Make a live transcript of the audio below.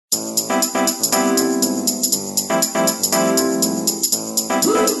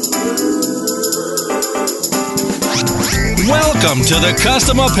Welcome to the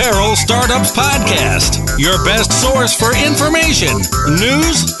Custom Apparel Startups Podcast, your best source for information,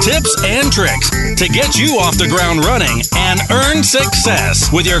 news, tips, and tricks to get you off the ground running and earn success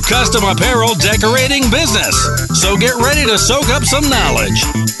with your custom apparel decorating business. So get ready to soak up some knowledge.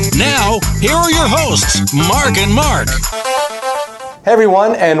 Now, here are your hosts, Mark and Mark. Hey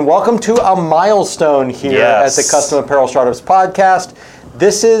everyone, and welcome to a milestone here at the Custom Apparel Startups Podcast.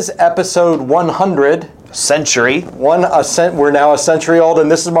 This is episode 100. Century. We're now a century old,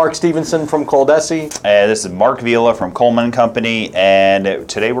 and this is Mark Stevenson from Coldesi. This is Mark Vila from Coleman Company, and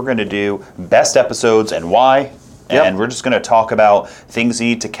today we're going to do best episodes and why. Yep. And we're just going to talk about things you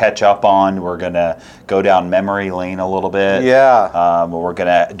need to catch up on. We're going to go down memory lane a little bit. Yeah. We're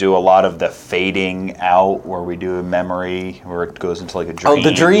going to do a lot of the fading out where we do a memory, where it goes into like a dream. Oh,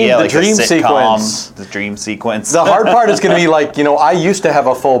 the dream, yeah, the like dream a sitcom, sequence. The dream sequence. The hard part is going to be like, I used to have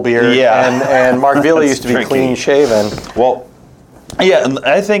a full beard, and Mark Vila used to be clean shaven. Well, yeah, and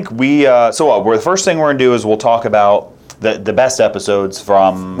I think the first thing we're going to do is we'll talk about the best episodes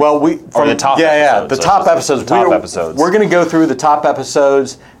from the top episodes. The top episodes. The top episodes. We're going to go through the top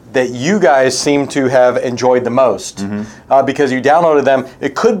episodes that you guys seem to have enjoyed the most because you downloaded them.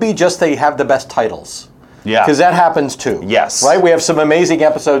 It could be just they have the best titles. Yeah. Because that happens too. Yes. Right? We have some amazing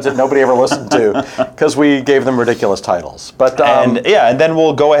episodes that nobody ever listened to because we gave them ridiculous titles. But and then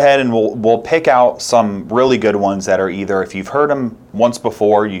we'll go ahead and we'll pick out some really good ones that are either, if you've heard them once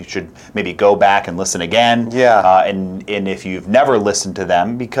before, you should maybe go back and listen again. Yeah. And if you've never listened to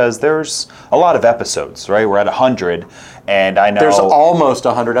them, because there's a lot of episodes, right? We're at 100, and I know there's almost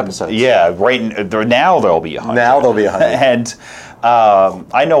 100 episodes. Yeah. Now there'll be 100. Now there'll be 100. And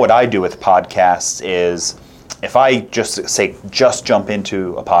I know what I do with podcasts is if I just jump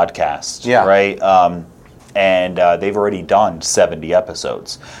into a podcast, right? And they've already done 70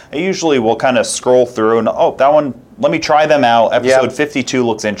 episodes. I usually will kind of scroll through and, that one, let me try them out. Episode 52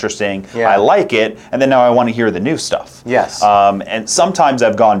 looks interesting. Yeah. I like it. And then now I want to hear the new stuff. Yes. And sometimes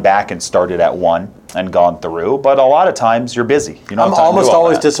I've gone back and started at one and gone through, but a lot of times you're busy. You don't have time I'm almost to do all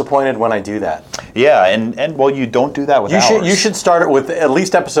always that. disappointed when I do that. Yeah, and you don't do that with ours. You should start it with at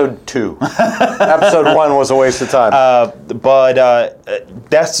least episode 2. Episode 1 was a waste of time. The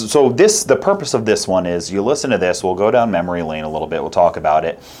purpose of this one is you listen to this, we'll go down memory lane a little bit, we'll talk about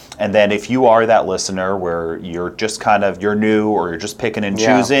it. And then if you are that listener where you're just you're new or you're just picking and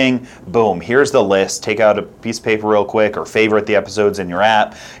choosing, boom, here's the list. Take out a piece of paper real quick or favorite the episodes in your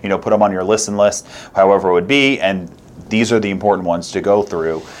app, put them on your listen list, however it would be, and these are the important ones to go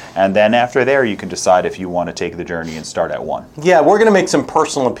through. And then after there, you can decide if you want to take the journey and start at 1. Yeah, we're going to make some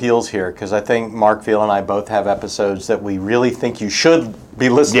personal appeals here because I think Mark Vila and I both have episodes that we really think you should be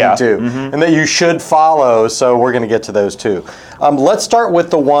listening to and that you should follow, so we're going to get to those too. Let's start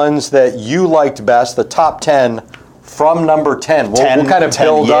with the ones that you liked best, the top 10 from number 10. We'll kind of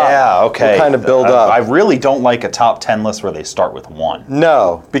build up. Yeah, okay. We'll kind of build up. I really don't like a top 10 list where they start with 1.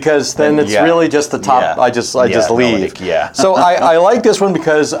 No, because then it's really just the top. I just leave. So I like this one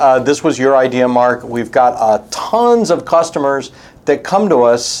because this was your idea, Mark. We've got tons of customers that come to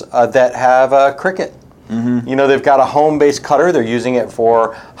us that have a Cricut. They've got a home-based cutter. They're using it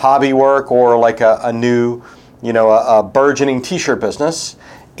for hobby work or like a new, a burgeoning t-shirt business.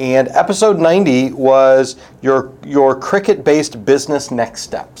 And episode 90 was your Cricut-based business next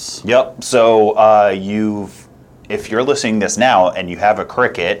steps. Yep. So if you're listening to this now and you have a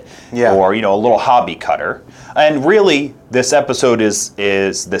Cricut or a little hobby cutter, and really this episode is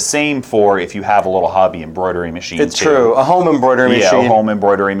the same for if you have a little hobby embroidery machine. It's true, a home embroidery machine. Yeah, a home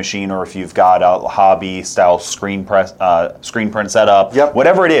embroidery machine, or if you've got a hobby style screen print setup. Yep.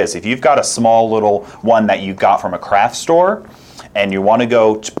 Whatever it is, if you've got a small little one that you got from a craft store, and you want to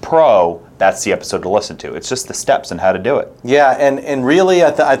go to pro, that's the episode to listen to. It's just the steps and how to do it. Yeah, and really,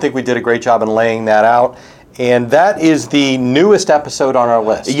 I think we did a great job in laying that out. And that is the newest episode on our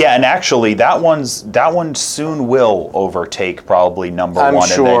list. Yeah, and actually, that one soon will overtake probably number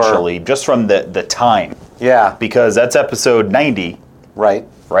 1 eventually, just from the time. Yeah. Because that's episode 90. Right.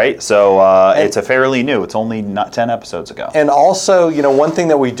 Right? So it's a fairly new. It's only not 10 episodes ago. And also, one thing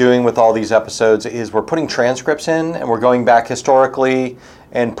that we're doing with all these episodes is we're putting transcripts in, and we're going back historically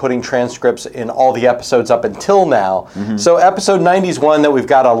and putting transcripts in all the episodes up until now. So episode 90 is one that we've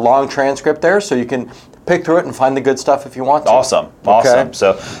got a long transcript there, so you can pick through it and find the good stuff if you want to. Awesome.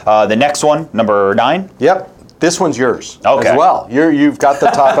 So the next one, number 9. Yep. This one's yours as well. You've got the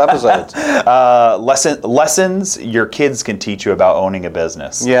top episodes. Lessons your kids can teach you about owning a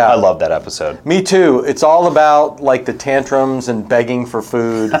business. Yeah. I love that episode. Me too. It's all about like the tantrums and begging for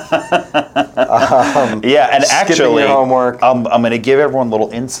food. Yeah, and actually, your homework. I'm going to give everyone a little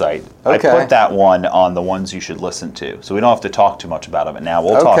insight. Okay. I put that one on the ones you should listen to, so we don't have to talk too much about them now.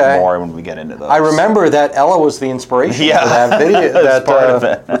 We'll talk more when we get into those. I remember that Ella was the inspiration for that video, that part of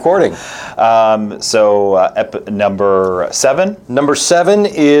it. recording. Number 7? Number 7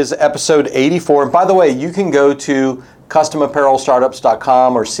 is episode 84. And by the way, you can go to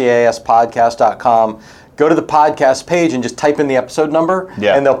customapparelstartups.com or caspodcast.com. Go to the podcast page and just type in the episode number,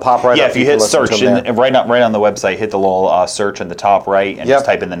 and they'll pop right up. Yeah, if you hit search, and right on the website, hit the little search in the top right, and just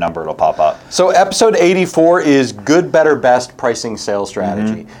type in the number, it'll pop up. So episode 84 is good, better, best pricing sales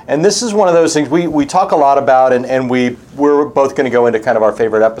strategy. And this is one of those things we talk a lot about, and we're both going to go into kind of our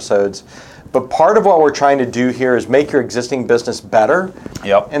favorite episodes. But part of what we're trying to do here is make your existing business better.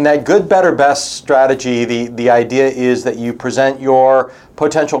 Yep. And that good, better, best strategy, the idea is that you present your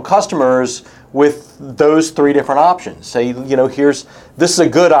potential customers with those 3 different options. Say, this is a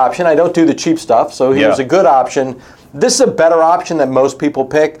good option. I don't do the cheap stuff, so here's a good option. This is a better option that most people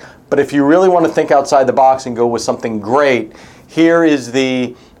pick, but if you really want to think outside the box and go with something great, here is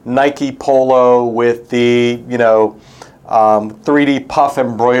the Nike Polo with the, 3D puff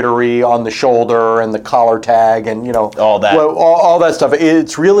embroidery on the shoulder and the collar tag and, all that. All that stuff.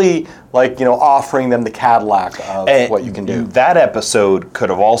 It's really like, offering them the Cadillac of what you can do. That episode could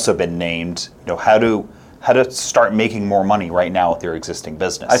have also been named, how to start making more money right now with your existing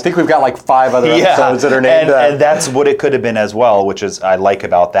business. I think we've got like 5 other episodes that are named that. And that's what it could have been as well, which is I like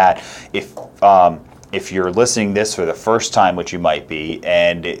about that. If you're listening this for the first time, which you might be,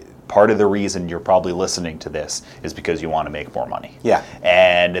 and part of the reason you're probably listening to this is because you want to make more money. Yeah.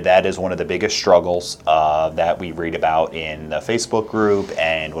 And that is one of the biggest struggles that we read about in the Facebook group,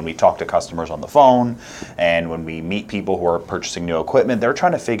 and when we talk to customers on the phone, and when we meet people who are purchasing new equipment, they're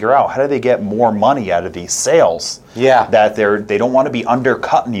trying to figure out how do they get more money out of these sales. Yeah. That they don't want to be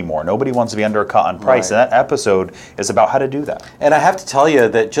undercut anymore. Nobody wants to be undercut on price. Right. And that episode is about how to do that. And I have to tell you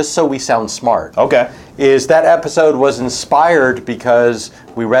that just so we sound smart. Okay. Is that episode was inspired because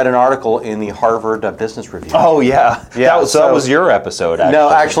we read an article in the Harvard Business Review. Oh, yeah. That was your episode, actually. No,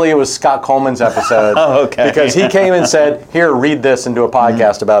 actually, it was Scott Coleman's episode. Oh, okay. Because he came and said, here, read this and do a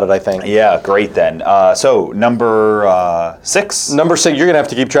podcast about it, I think. Yeah, great then. So, number 6? Number 6, you're going to have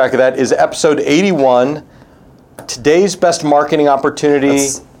to keep track of that, is episode 81, Today's Best Marketing Opportunity.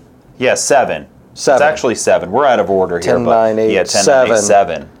 7. It's actually 7. We're out of order 10, here. 9, 8, 10, 7. 9, 8,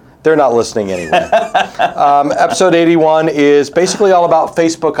 7. They're not listening anyway. Episode 81 is basically all about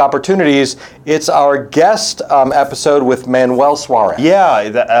Facebook opportunities. It's our guest episode with Manuel Suarez. Yeah,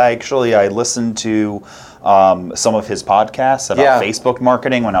 I listened to some of his podcasts about Facebook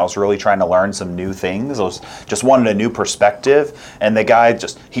marketing when I was really trying to learn some new things. I just wanted a new perspective, and the guy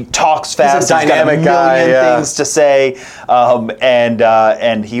he talks fast. He's a dynamic got a million things to say,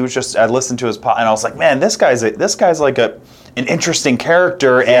 and he was I listened to his pod, and I was like, man, this guy's like an interesting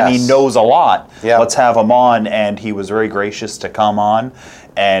character, and he knows a lot. Yeah. Let's have him on, and he was very gracious to come on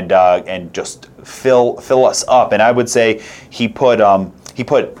and just fill us up. And I would say he put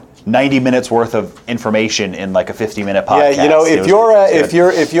 90 minutes worth of information in like a 50-minute podcast. Yeah,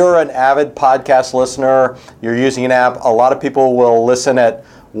 if you're an avid podcast listener, you're using an app, a lot of people will listen at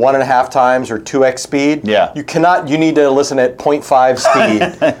 1.5 times or 2x speed. Yeah. You need to listen at 0.5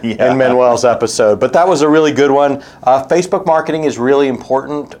 speed in Manuel's episode. But that was a really good one. Facebook marketing is really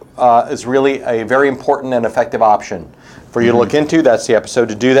important, is really a very important and effective option for you to look into. That's the episode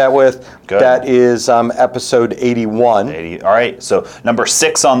to do that with. Good. That is episode 81. All right, so number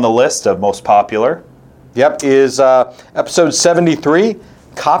 6 on the list of most popular. Yep, is episode 73.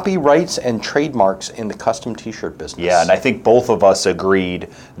 Copyrights and trademarks in the custom t-shirt business. Yeah, and I think both of us agreed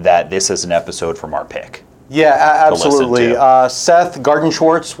that this is an episode from our pick. Yeah, absolutely. Seth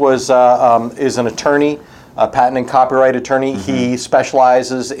Garden-Schwartz is an attorney, a patent and copyright attorney. He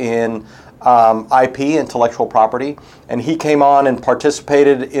specializes in IP, intellectual property, and he came on and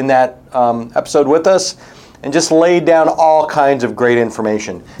participated in that episode with us and just laid down all kinds of great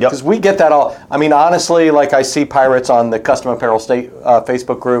information. Because we get that all. I mean, honestly, like I see pirates on the Custom Apparel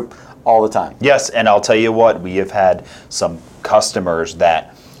Facebook group all the time. Yes, and I'll tell you what, we have had some customers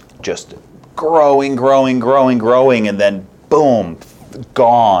that just growing, and then boom,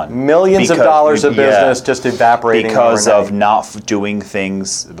 gone. Millions of dollars of business just evaporating because overnight. of not doing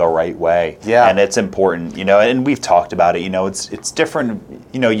things the right way. Yeah. And it's important, and we've talked about it, it's different,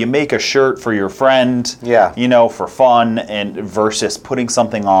 you make a shirt for your friend, for fun, and versus putting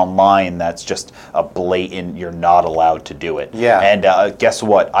something online that's just a blatant, you're not allowed to do it. Yeah. And guess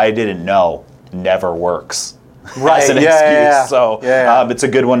what? I didn't know, never works. as an excuse. So it's a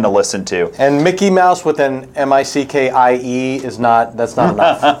good one to listen to. And Mickey Mouse with an M-I-C-K-I-E that's not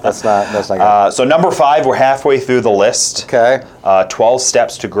enough. That's not good. So number 5, we're halfway through the list. Okay. 12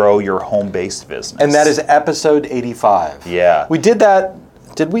 steps to grow your home-based business. And that is episode 85. Yeah. We did that.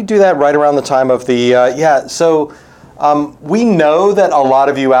 Did we do that right around the time of the, so we know that a lot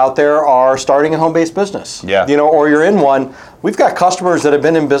of you out there are starting a home-based business. Yeah. Or you're in one. We've got customers that have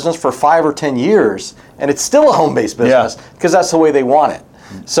been in business for 5 or 10 years, and it's still a home-based business because that's the way they want it.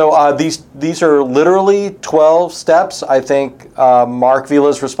 So these are literally 12 steps. I think Mark Vila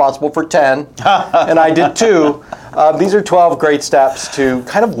is responsible for 10, and I did 2. These are 12 great steps to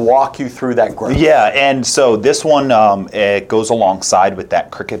kind of walk you through that growth. Yeah, and so this one it goes alongside with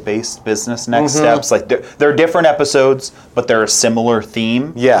that Cricut-based business next steps. Like they're different episodes, but they're a similar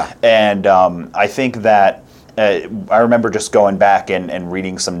theme. Yeah, and I think that I remember just going back and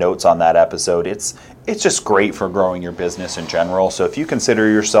reading some notes on that episode. It's just great for growing your business in general. So if you consider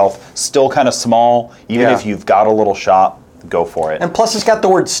yourself still kind of small, even if you've got a little shop, go for it. And plus, it's got the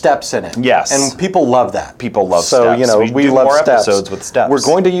word steps in it. Yes. And people love that. People love steps. So, we love more steps. episodes with steps. We're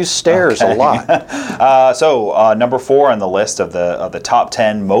going to use stairs a lot. So, number 4 on the list of the top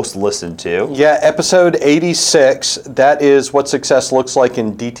 10 most listened to. Yeah, episode 86. That is what success looks like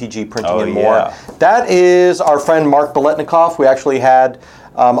in DTG printing and more. That is our friend Mark Biletnikoff. We actually had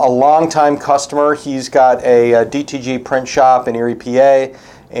a longtime customer. He's got a DTG print shop in Erie, PA.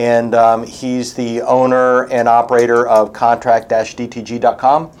 And he's the owner and operator of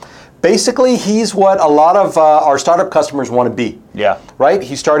contract-dtg.com. Basically, he's what a lot of our startup customers want to be. Yeah. Right?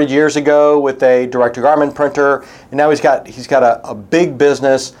 He started years ago with a direct-to-garment printer, and now he's got a big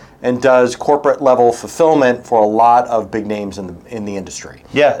business and does corporate level fulfillment for a lot of big names in the industry.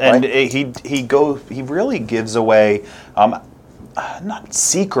 Yeah, and he really gives away. Not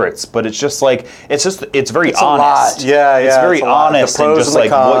secrets, but it's very honest. Yeah, it's very honest and just like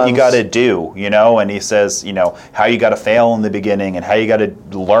what you got to do, And he says, how you got to fail in the beginning and how you got to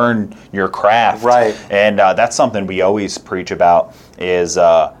learn your craft, right? And that's something we always preach about is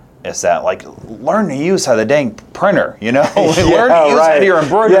that like learn to use how the dang printer, learn to use how your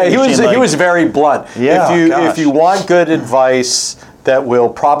embroidery. Yeah, he was very blunt. Yeah, if you want good advice that will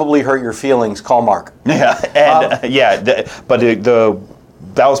probably hurt your feelings, call Mark. Yeah, and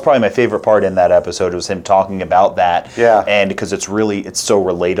that was probably my favorite part in that episode was him talking about that. Yeah, and because it's so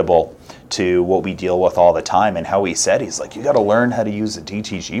relatable to what we deal with all the time, and how he said he's like, you got to learn how to use a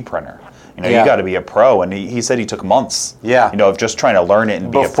DTG printer. You got to be a pro, and he said he took months. Yeah, of just trying to learn it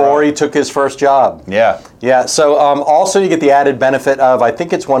and be a pro before he took his first job. Yeah, yeah. So also you get the added benefit of I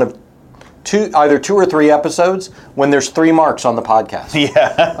think it's one of either 2 or 3 episodes when there's 3 marks on the podcast.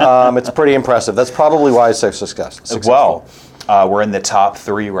 Yeah, it's pretty impressive. That's probably why it's so successful. Well, we're in the top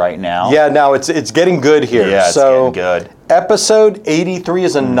 3 right now. Yeah, now it's getting good here. Yeah, it's getting good. Episode 83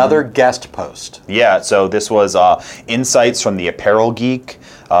 is another guest post. Yeah, so this was insights from the Apparel Geek.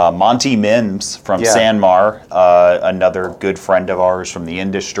 Monty Mims from Sanmar, another good friend of ours from the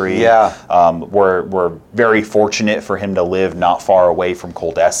industry. Yeah. We're very fortunate for him to live not far away from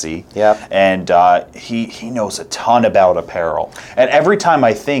Coldesi. Yeah. And he knows a ton about apparel. And every time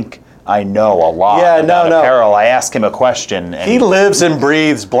I think I know a lot about apparel, I ask him a question. And he lives and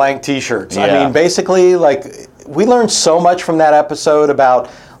breathes blank T-shirts. Yeah. I mean, basically, like, we learned so much from that episode about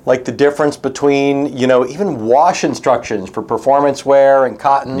like the difference between, even wash instructions for performance wear and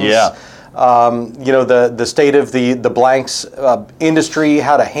cottons. Yeah. The state of the blanks industry,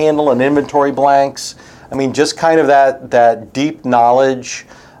 how to handle and inventory blanks. I mean, just kind of that deep knowledge.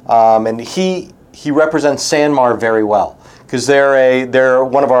 And he represents Sanmar very well because they're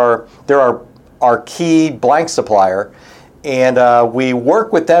one of our key blank supplier, and we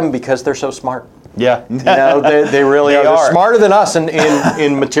work with them because they're so smart. Yeah, they really are. They're smarter than us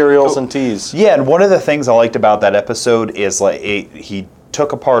in materials and teas. Yeah, and one of the things I liked about that episode is like he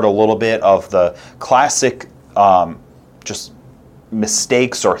took apart a little bit of the classic just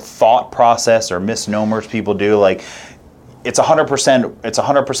mistakes or thought process or misnomers people do. Like it's 100%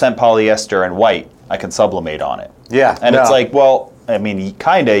 polyester and white. I can sublimate on it. Yeah, and it's like, well, I mean,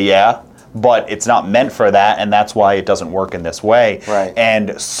 kinda, but it's not meant for that, and that's why it doesn't work in this way. Right.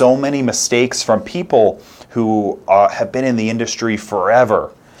 And so many mistakes from people who have been in the industry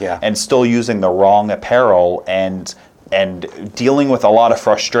forever, and still using the wrong apparel and dealing with a lot of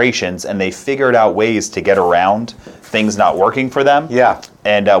frustrations, and they figured out ways to get around things not working for them. Yeah.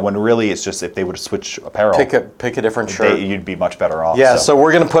 And when really it's just if they would switch apparel, pick a different shirt, you'd be much better off. Yeah. So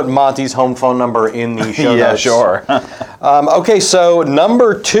we're going to put Monty's home phone number in the show notes. Yeah, sure. Okay, so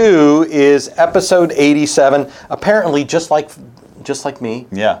number 2 is episode 87. Apparently, just like just like me,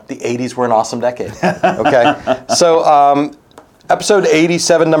 Yeah. the 80s were an awesome decade. Okay? So, episode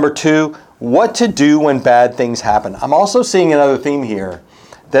 87, number 2, what to do when bad things happen. I'm also seeing another theme here,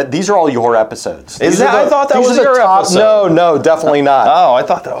 that these are all your episodes. I thought that was your episode. No, definitely not. Oh, I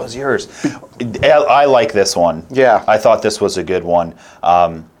thought that was yours. I like this one. Yeah. I thought this was a good one.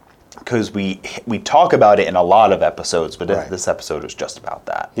 Because we talk about it in a lot of episodes, but this episode was just about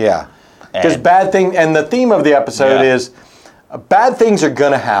that. Yeah. Because and the theme of the episode is bad things are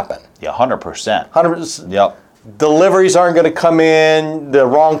going to happen. Yeah, 100%. 100%. Yep. Deliveries aren't going to come in, the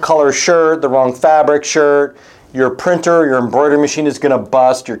wrong color shirt, the wrong fabric shirt, your printer, your embroidery machine is going to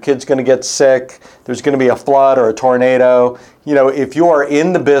bust, your kid's going to get sick, there's going to be a flood or a tornado. You know, if you are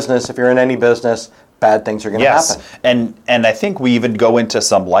in the business, if you're in any business, bad things are going to happen. And I think we even go into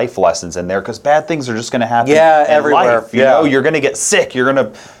some life lessons in there because bad things are just going to happen. Yeah, everywhere. Life. You know, you're going to get sick. You're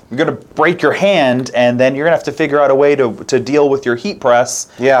going to break your hand, and then you're going to have to figure out a way to deal with your heat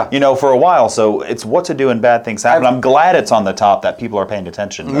press. Yeah. You know, for a while. So it's what to do when bad things happen. I'm glad it's on the top that people are paying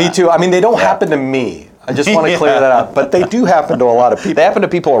attention to. Me too. I mean, they don't happen to me. I just want to clear that up. But they do happen to a lot of people. They happen to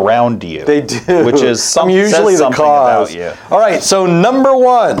people around you. They do. Which is I'm usually the cause. About you. All right. So number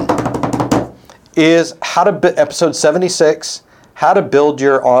 1 is episode 76, how to build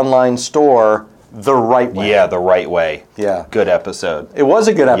your online store the right way. Yeah, the right way. Yeah. Good episode. It was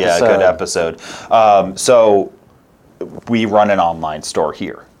a good episode. Yeah, good episode. So we run an online store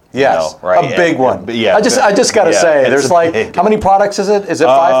here. Yes, you know, right? A big one. Yeah, I just got to say, there's like, how many products is it? Is it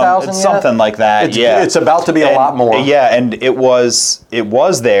 5,000 It's something like that, It's about to be a lot more. Yeah, and it was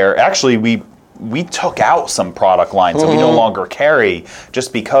there. Actually, we took out some product lines that we no longer carry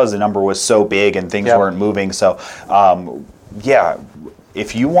just because the number was so big and things weren't moving. So,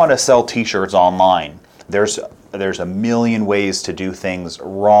 if you want to sell T-shirts online, there's a million ways to do things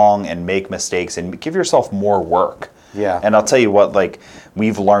wrong and make mistakes and give yourself more work. Yeah. And I'll tell you what, like,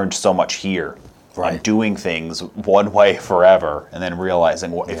 we've learned so much here on doing things one way forever and then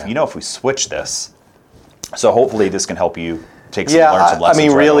realizing, if we switch this, so hopefully this can help you learn some lessons. I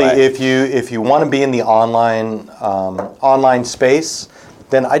mean, right really, away. if you want to be in the online space,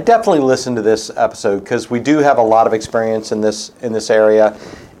 then I definitely listen to this episode because we do have a lot of experience in this area,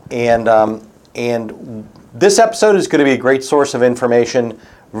 and this episode is going to be a great source of information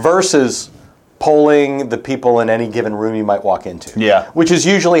versus polling the people in any given room you might walk into. Yeah. Which is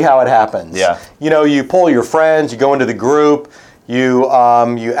usually how it happens. Yeah. You know, you poll your friends, you go into the group, you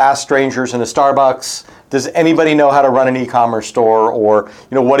ask strangers in a Starbucks, does anybody know how to run an e-commerce store, or,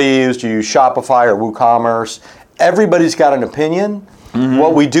 you know, what do you use? Do you use Shopify or WooCommerce? Everybody's got an opinion. Mm-hmm.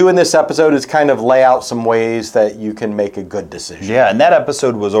 What we do in this episode is kind of lay out some ways that you can make a good decision. Yeah, and that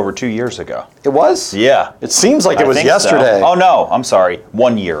episode was over 2 years ago. It was? Yeah. It seems like it was yesterday. So. Oh, no, I'm sorry.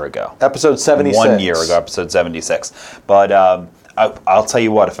 1 year ago. Episode 76. 1 year ago, episode 76. But I'll tell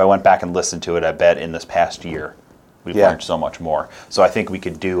you what, if I went back and listened to it, I bet in this past year, we've learned so much more. So I think we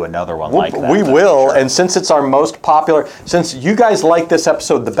could do another one like that. We will, and since it's our most popular, since you guys like this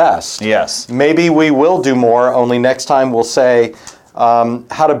episode the best, yes, maybe we will do more, only next time we'll say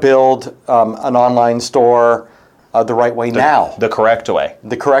how to build an online store the right way now. The correct way.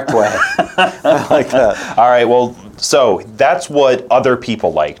 The correct way. I like that. All right, well, so that's what other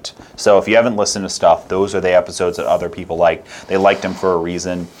people liked. So if you haven't listened to stuff, those are the episodes that other people liked. They liked them for a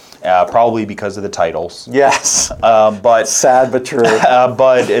reason. Probably because of the titles. Yes. But sad but true.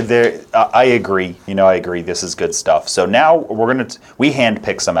 I agree. I agree. This is good stuff. So now we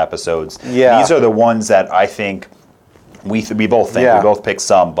handpick some episodes. Yeah. These are the ones that I think we both think. We both picked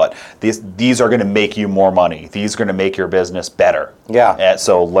some, but these are going to make you more money. These are going to make your business better. Yeah.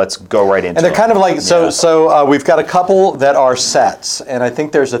 So let's go right into it. And they're kind of like, so we've got a couple that are sets, and I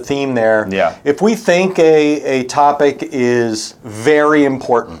think there's a theme there. Yeah. If we think a topic is very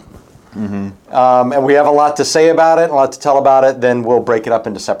important, and we have a lot to say about it, and a lot to tell about it, then we'll break it up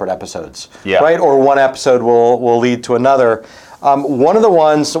into separate episodes. Yeah. Right? Or one episode will lead to another. One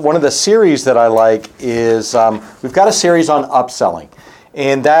of the series that I like is we've got a series on upselling,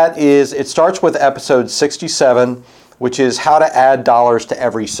 and it starts with episode 67, which is how to add dollars to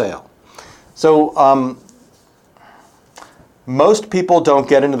every sale. So most people don't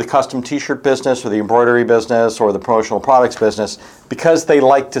get into the custom t-shirt business or the embroidery business or the promotional products business because they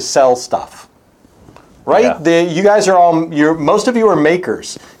like to sell stuff. Right? Yeah. You guys are most of you are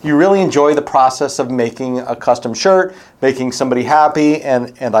makers. You really enjoy the process of making a custom shirt, making somebody happy,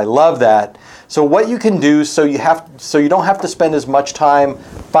 and I love that. So what you can do so you don't have to spend as much time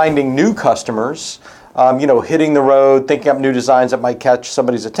finding new customers, hitting the road, thinking up new designs that might catch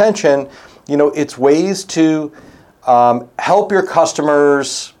somebody's attention. It's ways to help your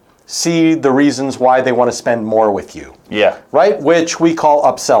customers see the reasons why they want to spend more with you. Yeah. Right? Which we call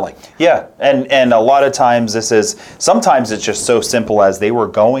upselling. Yeah. And a lot of times sometimes it's just so simple as they were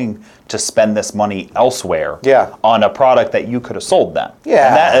going to spend this money elsewhere on a product that you could have sold them.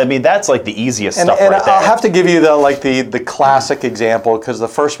 Yeah. And that's like the easiest stuff and right there. I'll have to give you the classic example, because the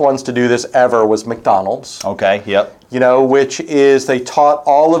first ones to do this ever was McDonald's. Okay, yep. Which is they taught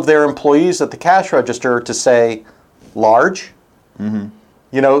all of their employees at the cash register to say large,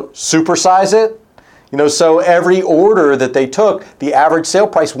 supersize it. So every order that they took, the average sale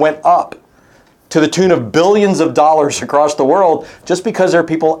price went up to the tune of billions of dollars across the world, just because their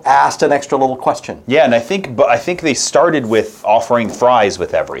people asked an extra little question. Yeah, and I think they started with offering fries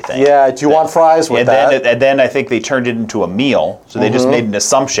with everything. Yeah, do you want fries with that? And then I think they turned it into a meal. So they just made an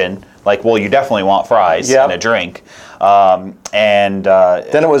assumption, like, well, you definitely want fries and a drink. Then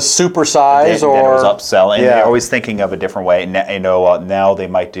it was supersize, then it was upsell, and they're always thinking of a different way. Now they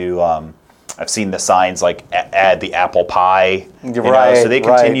might do. I've seen the signs like add the apple pie, so they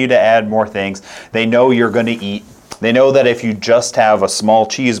continue to add more things. They know you're going to eat. They know that if you just have a small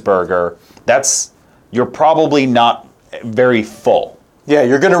cheeseburger, you're probably not very full. Yeah,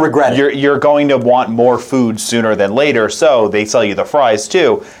 you're going to regret it. You're going to want more food sooner than later, so they sell you the fries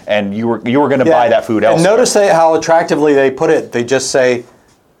too, and you were going to buy that food elsewhere. And notice how attractively they put it. They just say,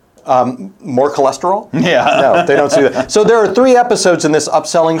 more cholesterol? Yeah. No, they don't say that. So there are 3 episodes in this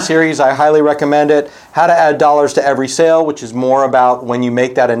upselling series. I highly recommend it. How to add dollars to every sale, which is more about when you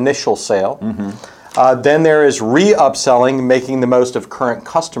make that initial sale. Then there is re-upselling, making the most of current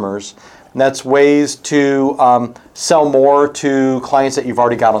customers. And that's ways to sell more to clients that you've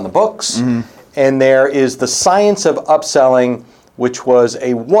already got on the books. And there is the science of upselling, which was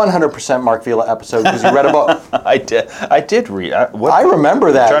a 100% Mark Vila episode, because you read a book. I did read. I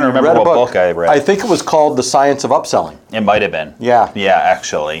remember that. I'm trying to remember what book I read. I think it was called The Science of Upselling. It might have been. Yeah. Yeah,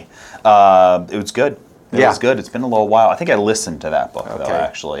 actually. It was good. It was good. It's been a little while. I think I listened to that book, though,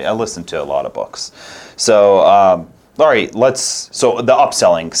 actually. I listened to a lot of books. So, all right, so the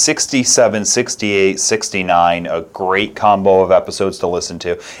upselling, 67, 68, 69, a great combo of episodes to listen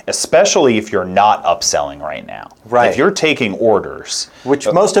to, especially if you're not upselling right now. Right. If you're taking orders. Which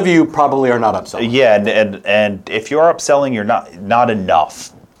most of you probably are not upselling. Yeah, and if you are upselling, you're not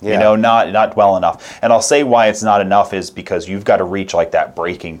enough. Yeah. Not well enough. And I'll say why it's not enough is because you've got to reach like that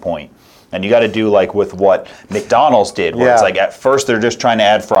breaking point. And you got to do like with what McDonald's did, where it's like at first they're just trying to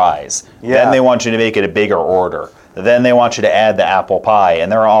add fries. Then they want you to make it a bigger order. Then they want you to add the apple pie,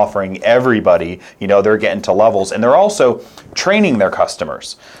 and they're offering everybody, they're getting to levels, and they're also training their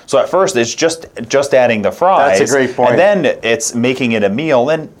customers. So at first it's just adding the fries. That's a great point. And then it's making it a meal,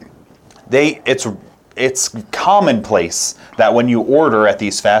 and it's commonplace that when you order at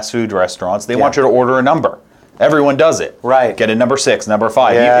these fast food restaurants, they want you to order a number. Everyone does it. Right. Get a number 6, number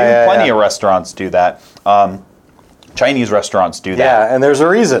 5. Plenty of restaurants do that. Chinese restaurants do that. Yeah, and there's a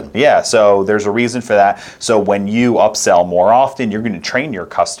reason. Yeah, so there's a reason for that. So when you upsell more often, you're going to train your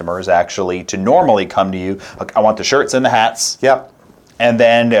customers actually to normally come to you. Like, I want the shirts and the hats. Yep. And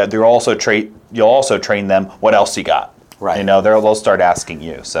then you'll also train them. What else you got? Right. They'll start asking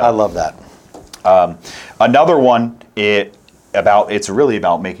you. So I love that. Another one, it's really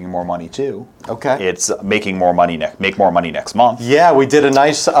about making more money too. Okay. It's making more money make more money next month. Yeah, we did a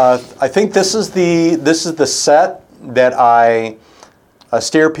nice. I think this is the set that I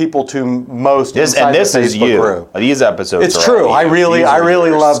steer people to most. This is you. Group. These episodes. It's true. I really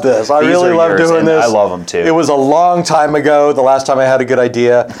love this. I really love doing this. I love them too. It was a long time ago. The last time I had a good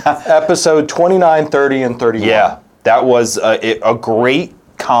idea. Episode 29, 30, and 31. Yeah, that was a great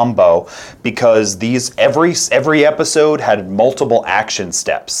combo, because every episode had multiple action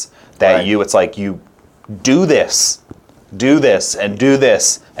steps that it's like you do this, and do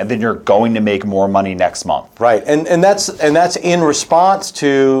this, and then you're going to make more money next month. Right, and that's in response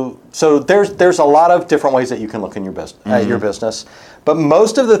to. So there's a lot of different ways that you can look in your business at your business, but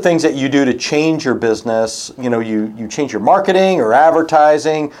most of the things that you do to change your business, you change your marketing or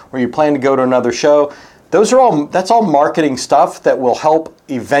advertising, or you plan to go to another show. That's all marketing stuff that will help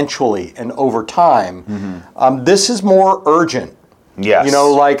eventually and over time. This is more urgent. Yes.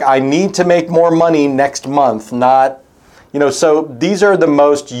 Like I need to make more money next month, not. So these are the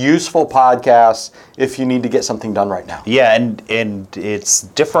most useful podcasts if you need to get something done right now. Yeah, and it's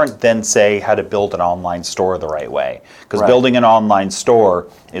different than, say, how to build an online store the right way. Because building an online store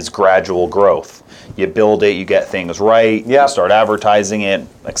is gradual growth. You build it, you get things right, you start advertising it,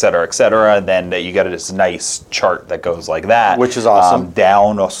 et cetera, and then you get this nice chart that goes like that. Which is awesome.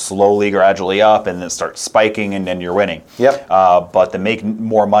 Down, slowly, gradually up, and then it starts spiking, and then you're winning. Yep. But the make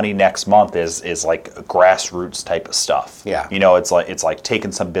more money next month is like grassroots type of stuff. Yeah. It's like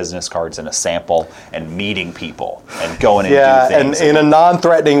taking some business cards and a sample and meeting people and going and do things. And in a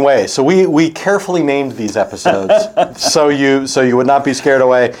non-threatening way. So we carefully named these episodes so you would not be scared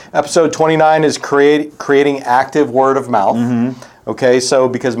away. Episode 29 is creating active word of mouth. Mm-hmm. Okay, so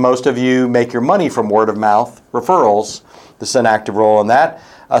because most of you make your money from word of mouth referrals, this is an active role in that.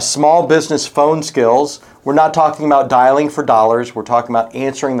 Small business phone skills. We're not talking about dialing for dollars. We're talking about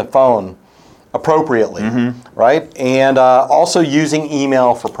answering the phone appropriately, right? And also using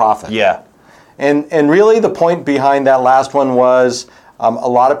email for profit. Yeah. And really the point behind that last one was a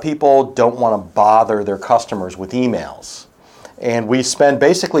lot of people don't want to bother their customers with emails. And we spend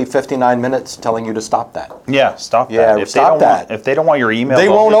basically 59 minutes telling you to stop that. Yeah, stop that. Yeah, stop that. If they don't want your email, they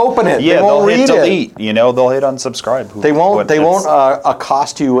won't open it. Yeah, they won't they'll hit read delete. They'll hit unsubscribe. They won't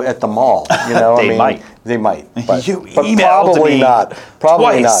accost you at the mall. They might. They might. But, you but emailed probably me not.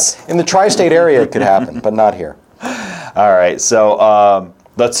 Probably twice. not. In the tri-state area it could happen, but not here. All right, so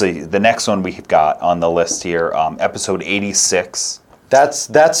let's see. The next one we've got on the list here, episode 86.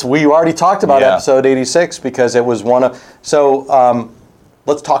 That's we already talked about episode 86 because it was one of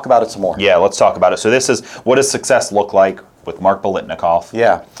let's talk about it some more. Yeah, let's talk about it. So this is what does success look like with Mark Bolitnikoff.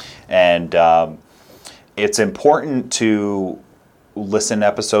 Yeah. And it's important to listen to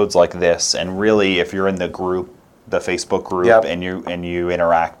episodes like this, and really if you're in the group, the Facebook group, and you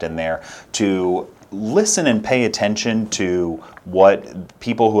interact in there, to listen and pay attention to what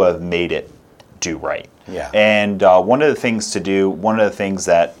people who have made it do right. Yeah. And one of the things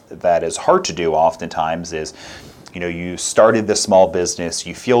that is hard to do oftentimes is, you started this small business,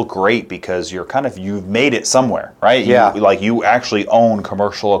 you feel great because you've made it somewhere, right? Yeah. You actually own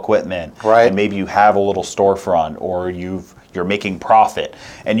commercial equipment, right? And maybe you have a little storefront, or you're making profit,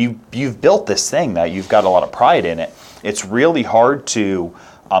 and you've built this thing that you've got a lot of pride in it. It's really hard to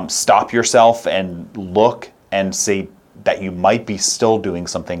stop yourself and look and see that you might be still doing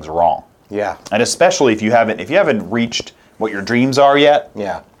some things wrong. Yeah. And especially if you haven't reached what your dreams are yet.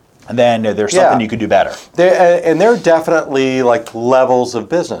 Yeah. Then there's something you could do better. There are definitely like levels of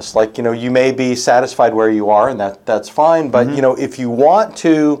business. Like, you may be satisfied where you are, and that's fine. But, if you want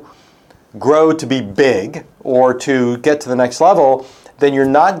to grow to be big or to get to the next level, then you're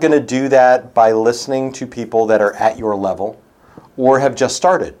not going to do that by listening to people that are at your level or have just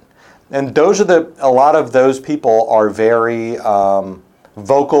started. And a lot of those people are very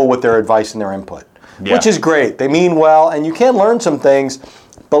vocal with their advice and their input, which is great. They mean well, and you can learn some things.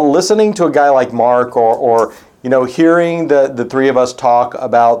 But listening to a guy like Mark or hearing the three of us talk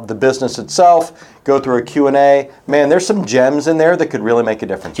about the business itself, go through a Q&A, man, there's some gems in there that could really make a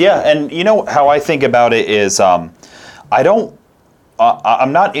difference. Yeah, and how I think about it is I'm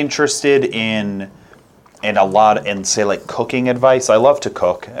not interested in say like cooking advice. I love to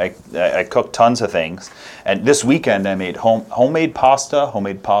cook. I cook tons of things. And this weekend I made homemade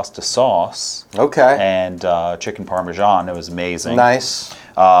pasta sauce. Okay. And chicken parmesan. It was amazing. Nice.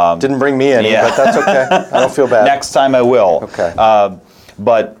 Didn't bring me any, but that's okay. I don't feel bad. Next time I will. Okay.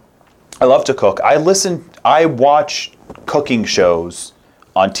 But I love to cook. I watch cooking shows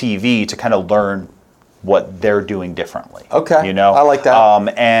on TV to kind of learn what they're doing differently. Okay. I like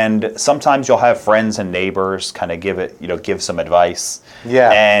that. And sometimes you'll have friends and neighbors kind of give some advice.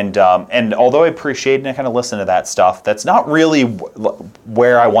 Yeah. And although I appreciate it and I kind of listen to that stuff, that's not really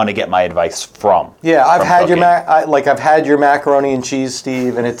where I want to get my advice from. Yeah, I've had your macaroni and cheese,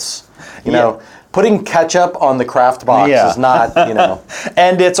 Steve, and it's putting ketchup on the Kraft box is not,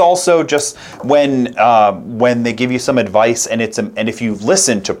 And it's also just when they give you some advice, and if you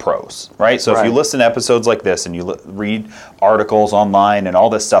listen to pros, right? So if you listen to episodes like this, and you read articles online and all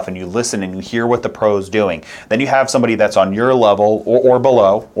this stuff, and you listen and you hear what the pro's doing, then you have somebody that's on your level or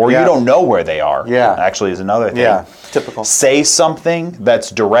below, or you don't know where they are. Yeah, actually, is another thing. Yeah, typical. Say something that's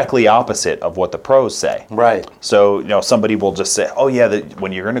directly opposite of what the pros say. Right. So somebody will just say, "Oh yeah,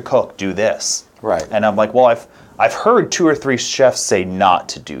 when you're going to cook, do this." Right. And I'm like, well, I've heard 2 or 3 chefs say not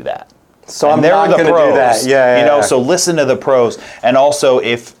to do that. So I'm not going to do that. Yeah. So listen to the pros, and also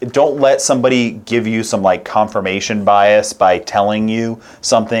don't let somebody give you some like confirmation bias by telling you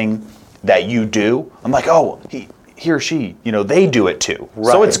something that you do. I'm like, oh, he or she, they do it too.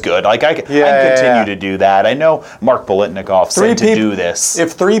 Right. So it's good. Like I can continue to do that. I know Mark Bolitnikoff said to do this.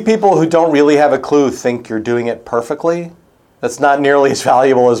 If 3 people who don't really have a clue think you're doing it perfectly, that's not nearly as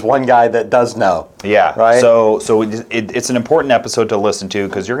valuable as one guy that does know. Yeah. Right. So it's an important episode to listen to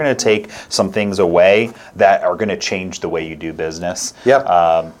because you're going to take some things away that are going to change the way you do business. Yep.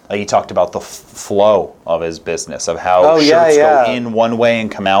 He talked about the flow of his business, of how shirts go in one way and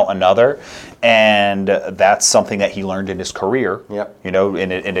come out another, and that's something that he learned in his career. Yep.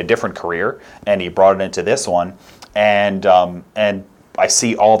 In a different career, and he brought it into this one. and I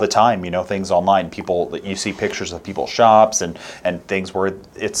see all the time, things online. You see pictures of people's shops and things where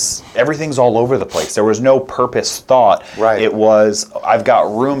everything's all over the place. There was no purpose thought. Right. It was, I've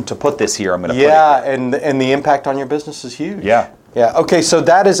got room to put this here. I'm going to put it here. Yeah, and the impact on your business is huge. Yeah. Yeah. Okay, so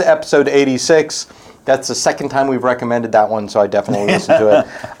that is episode 86. That's the second time we've recommended that one, so I definitely listen to it.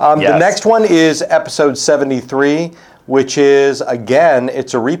 Yes. The next one is episode 73, which is, again,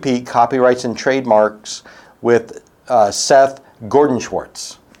 it's a repeat, Copyrights and Trademarks with Seth Gordon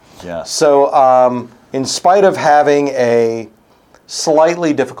Schwartz. Yeah. So in spite of having a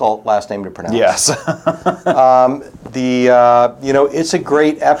slightly difficult last name to pronounce. Yes. It's a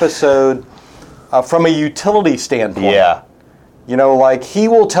great episode from a utility standpoint. Yeah. He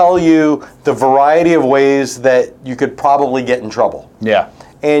will tell you the variety of ways that you could probably get in trouble. Yeah.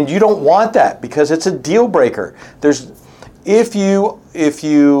 And you don't want that because it's a deal breaker. If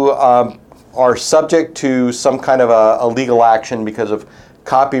you are subject to some kind of a legal action because of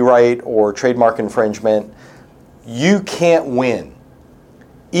copyright or trademark infringement, you can't win.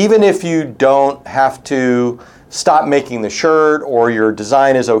 Even if you don't have to stop making the shirt or your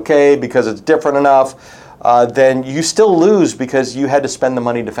design is okay because it's different enough, then you still lose because you had to spend the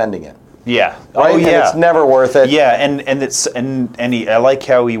money defending it. Yeah. Right? Oh, yeah. And it's never worth it. Yeah, I like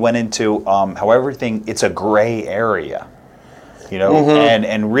how he went into how everything, it's a gray area.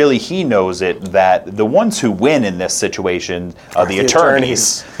 And really he knows it, that the ones who win in this situation are the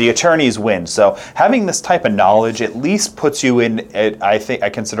attorneys. The attorneys win. So having this type of knowledge at least puts you in, I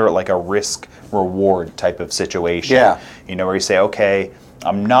consider it like a risk reward type of situation. Yeah. Where you say, okay,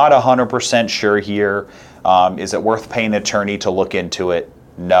 I'm not 100% sure here. Is it worth paying an attorney to look into it?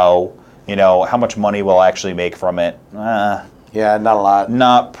 No. How much money will I actually make from it? Yeah, not a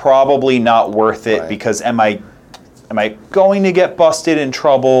lot. Probably not worth it, because am I going to get busted in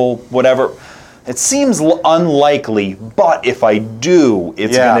trouble? Whatever. It seems unlikely, but if I do,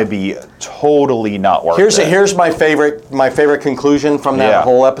 it's going to be totally not worth it. Here's my favorite conclusion from that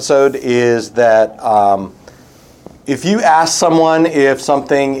whole episode is that if you ask someone if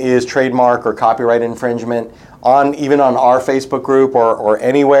something is trademark or copyright infringement even on our Facebook group or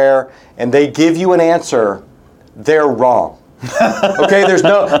anywhere, and they give you an answer, they're wrong. Okay,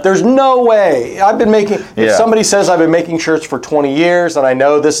 there's no way. If somebody says I've been making shirts for 20 years and I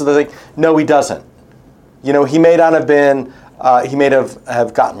know this is the thing, no, he doesn't. He may not have been, he may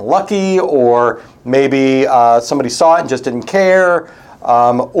have gotten lucky, or maybe somebody saw it and just didn't care,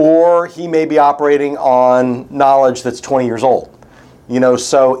 or he may be operating on knowledge that's 20 years old.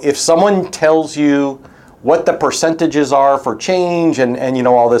 So if someone tells you what the percentages are for change and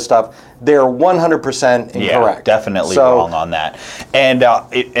all this stuff, they're 100% incorrect. Yeah, definitely wrong on that. And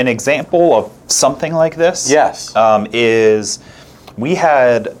an example of something like this, is we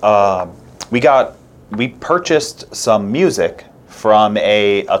purchased some music from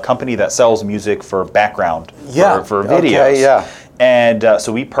a company that sells music for background for videos. Okay, yeah. And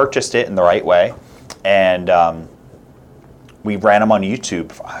so we purchased it in the right way, and we ran them on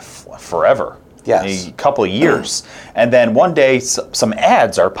YouTube forever. Yes. A couple of years. And then one day, some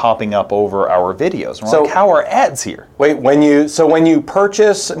ads are popping up over our videos. And we're like, how are ads here? Wait, when you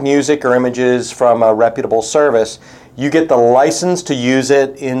purchase music or images from a reputable service, you get the license to use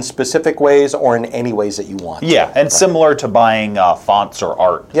it in specific ways or in any ways that you want. Yeah, and similar to buying fonts or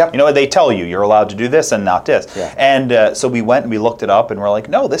art. Yep. They tell you you're allowed to do this and not this. Yeah. And so we went and we looked it up and we're like,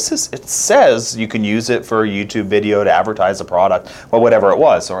 no, it says you can use it for a YouTube video to advertise a product, or whatever it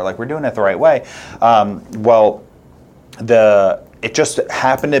was. So we're like, we're doing it the right way. It just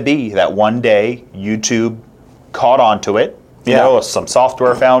happened to be that one day YouTube caught onto it. Some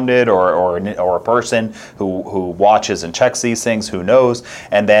software found it, or a person who watches and checks these things, who knows,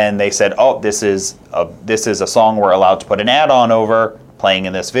 and then they said, oh, this is a song we're allowed to put an ad on over, playing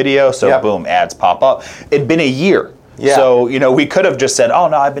in this video, so boom, ads pop up. It'd been a year. Yeah. So, we could have just said, oh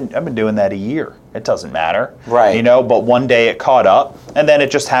no, I've been doing that a year. It doesn't matter. Right. But one day it caught up, and then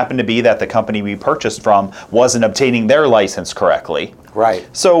it just happened to be that the company we purchased from wasn't obtaining their license correctly. Right.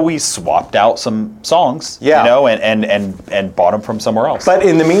 So we swapped out some songs, and bought them from somewhere else. But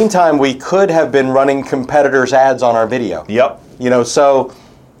in the meantime, we could have been running competitors' ads on our video. Yep. So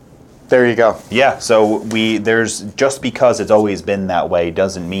there you go. Yeah. So just because it's always been that way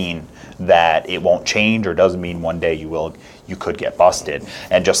doesn't mean that it won't change, or doesn't mean one day you could get busted.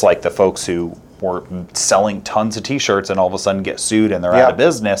 And just like the folks who were selling tons of T-shirts and all of a sudden get sued and they're out of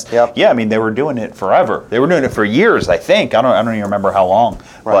business. Yep. Yeah, I mean, they were doing it forever. They were doing it for years, I think. I don't even remember how long.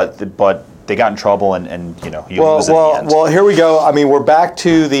 Right. But they got in trouble and you lose in the end. Well, here we go. I mean, we're back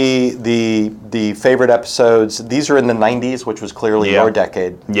to the favorite episodes. These are in the 90s, which was clearly your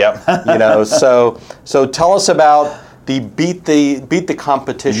decade. Yep. So tell us about the Beat the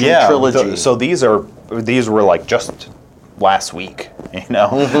Competition trilogy. So these were like just last week,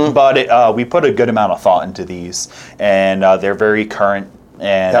 but we put a good amount of thought into these, and they're very current.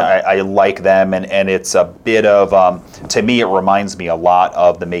 And I like them, and it's a bit of, to me, it reminds me a lot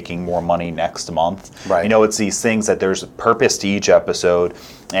of the Making More Money Next Month. Right. It's these things that there's a purpose to each episode,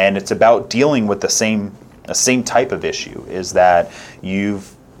 and it's about dealing with the same type of issue, is that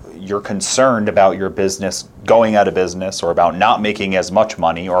you're concerned about your business going out of business, or about not making as much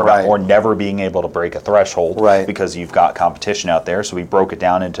money, or never being able to break a threshold because you've got competition out there. So we broke it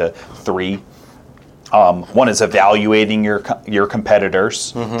down into 3. One is evaluating your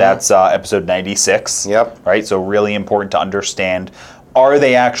competitors. Mm-hmm. That's episode 96. Yep. Right. So really important to understand: are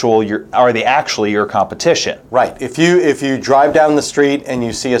they actually your competition? Right. If you drive down the street and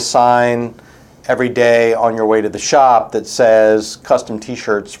you see a sign every day on your way to the shop that says custom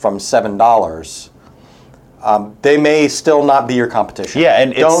T-shirts from $7, they may still not be your competition. Yeah,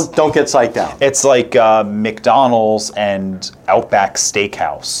 and don't get psyched out. It's like McDonald's and Outback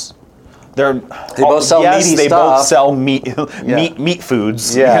Steakhouse. They both sell meaty stuff. Both sell meat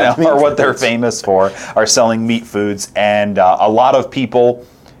foods, are what they're famous for, are selling meat foods. And a lot of people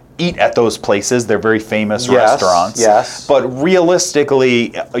eat at those places. They're very famous restaurants. Yes. But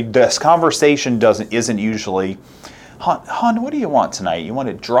realistically, this conversation isn't usually, hon, what do you want tonight? You want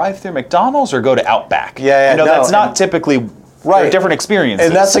to drive through McDonald's or go to Outback? That's not typically... Right, different experiences,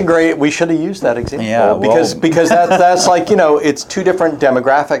 and that's we should have used that example because that's like it's 2 different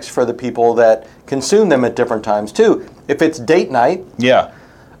demographics for the people that consume them at different times too. If it's date night,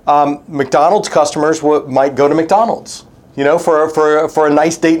 McDonald's customers might go to McDonald's, for a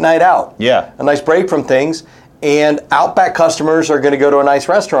nice date night out, a nice break from things, and Outback customers are going to go to a nice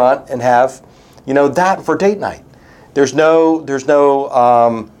restaurant and have, that for date night. There's no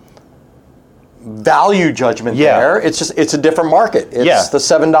value judgment there. It's a different market. It's the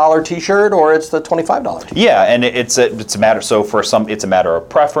 $7 T-shirt or it's the $25 T-shirt. Yeah, and it's a matter. So for some, it's a matter of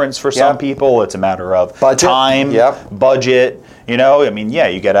preference for some people. It's a matter of budget. Time, budget. You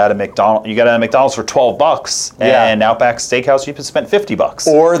get out of McDonald's for $12, and Outback Steakhouse you spent $50.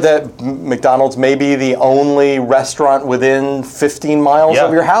 Or that McDonald's may be the only restaurant within 15 miles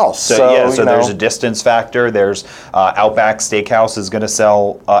of your house. So there's a distance factor. There's Outback Steakhouse is going to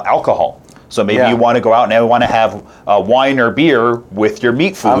sell alcohol. So maybe you want to go out and you want to have wine or beer with your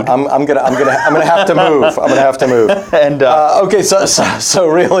meat food. I'm gonna have to move. I'm gonna have to move. And okay, so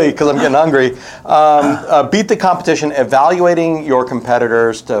really, because I'm getting hungry, Beat the Competition, evaluating your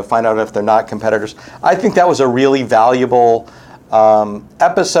competitors to find out if they're not competitors. I think that was a really valuable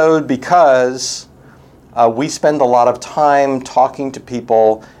episode because we spend a lot of time talking to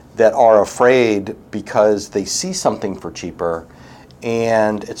people that are afraid because they see something for cheaper.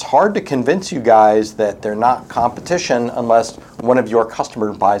 And it's hard to convince you guys that they're not competition unless one of your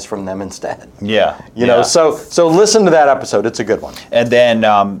customers buys from them instead. So listen to that episode. It's a good one. And then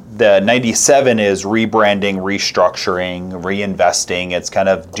the 97 is rebranding, restructuring, reinvesting. It's kind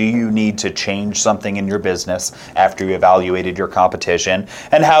of, do you need to change something in your business after you evaluated your competition,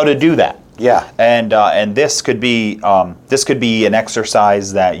 and how to do that. Yeah. And this could be an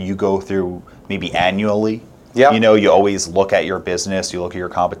exercise that you go through maybe annually. Yep. You always look at your business, you look at your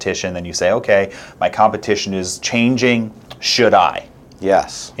competition, then you say, okay, my competition is changing. Should I?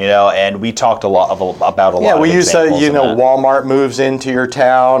 Yes. And we talked about a lot of we used to, Walmart moves into your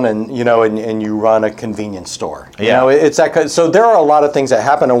town and you run a convenience store. It's that. So there are a lot of things that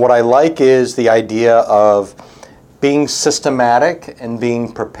happen, and what I like is the idea of being systematic and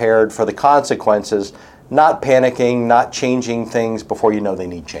being prepared for the consequences, not panicking, not changing things before they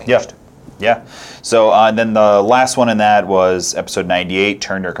need changed. Yeah. So then the last one in that was episode 98,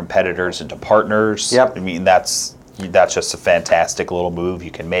 turn your competitors into partners. Yep. I mean, that's just a fantastic little move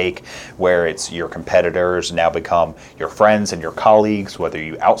you can make, where it's your competitors now become your friends and your colleagues, whether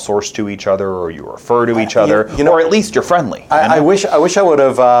you outsource to each other or you refer to each other, or at least you're friendly. I wish I would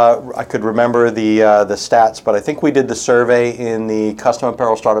have, I could remember the stats, but I think we did the survey in the Custom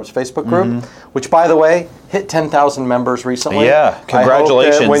Apparel Startups Facebook group, which, by the way, hit 10,000 members recently. Yeah,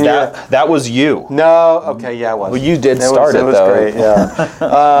 congratulations. That was you. No, okay, yeah, it was. Well, you did start it, though. It was great,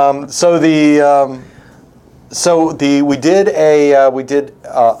 yeah. We did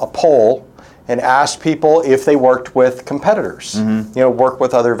a poll and asked people if they worked with competitors, work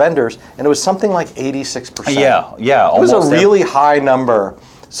with other vendors, and it was something like 86%. Yeah, it was a really high number.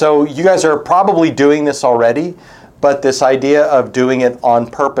 So you guys are probably doing this already, but this idea of doing it on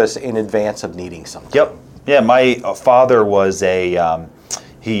purpose in advance of needing something. Yep. Yeah, my father was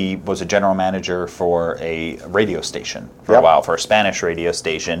he was a general manager for a radio station for a while, for a Spanish radio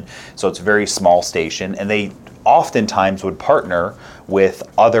station. So it's a very small station, and they oftentimes would partner with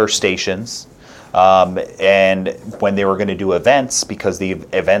other stations. And when they were going to do events, because the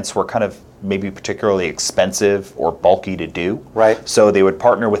events were kind of maybe particularly expensive or bulky to do. Right. So they would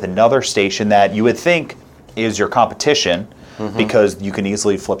partner with another station that you would think is your competition, because you can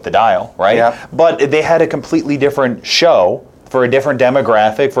easily flip the dial, right? Yeah. But they had a completely different show for a different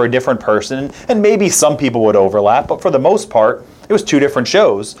demographic, for a different person, and maybe some people would overlap, but for the most part, it was two different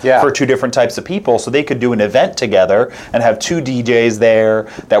shows for two different types of people, so they could do an event together and have two DJs there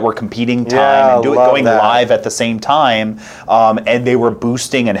that were competing time and going live at the same time, and they were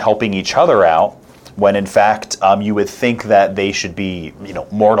boosting and helping each other out. When in fact, you would think that they should be,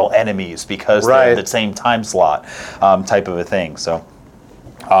 mortal enemies because they're the same time slot, type of a thing. So,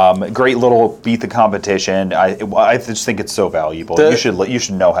 great little beat the competition. I just think it's so valuable. You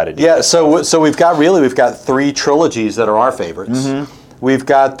should know how to do it. Yeah. So we've got three trilogies that are our favorites. We've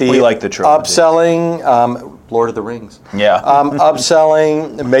got the we like the trilogy. Upselling, Lord of the Rings. Yeah.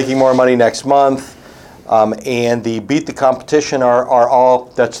 Upselling, making more money next month. And the Beat the Competition are all,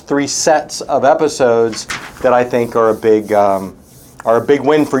 that's three sets of episodes that I think are a big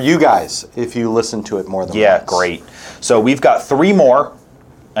win for you guys if you listen to it more than once. Yeah, great. So we've got three more,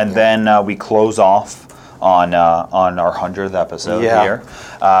 and then we close off on our 100th episode here.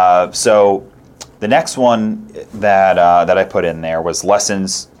 So the next one that I put in there was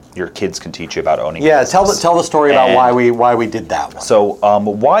lessons your kids can teach you about owning. Yeah, tell the story about why we did that one. So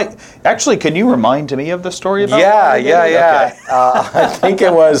why? Actually, can you remind me of the story about? Yeah. Okay. I think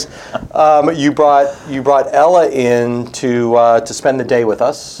it was you brought Ella in to spend the day with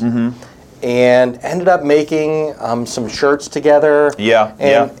us, and ended up making some shirts together.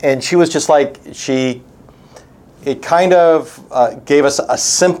 And she was just like it kind of gave us a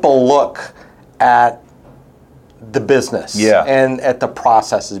simple look at the business and at the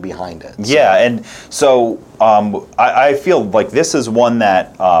processes behind it. And so I feel like this is one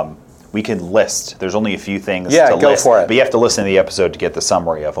that we can list. There's only a few things to list. Go for it. But you have to listen to the episode to get the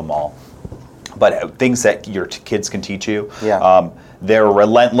summary of them all. But things that your kids can teach you. They're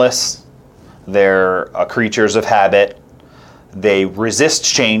relentless. They're creatures of habit. They resist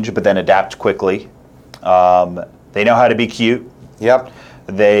change but then adapt quickly. They know how to be cute.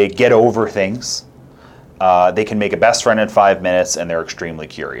 They get over things. They can make a best friend in 5 minutes, and they're extremely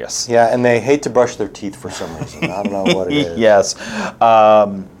curious. And they hate to brush their teeth for some reason. I don't know what it is. Yes,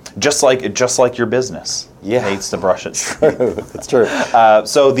 just like your business. Hates to brush it. It's true.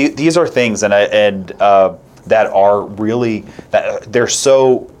 So these are things, and that are really they're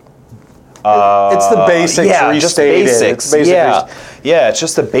so. It's the basics restated. Just basics. It's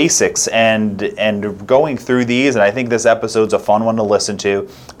just the basics, and going through these, and I think this episode's a fun one to listen to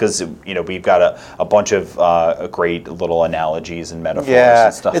because we've got a bunch of great little analogies and metaphors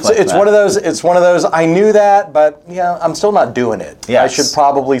and stuff like that. It's one of those. I knew that, but I'm still not doing it. I should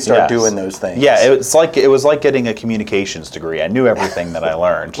probably start doing those things. It was like getting a communications degree. I knew everything that I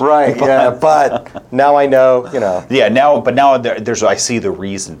learned. But now I know. Now there's I see the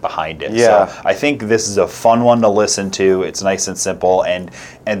reason behind it. So I think this is a fun one to listen to. It's nice and simple, and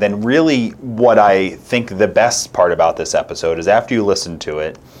then really what I think the best part about this episode is after you listen to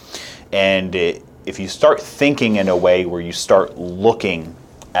it, and if you start thinking in a way where you start looking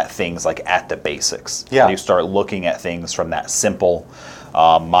at things like at the basics, you start looking at things from that simple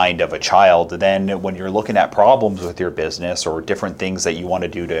mind of a child, then when you're looking at problems with your business or different things that you want to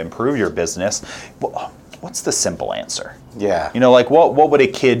do to improve your business, what's the simple answer? What would a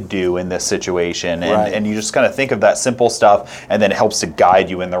kid do in this situation? And you just kind of think of that simple stuff, and then it helps to guide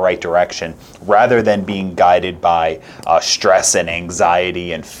you in the right direction rather than being guided by stress and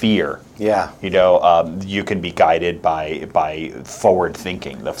anxiety and fear. You can be guided by forward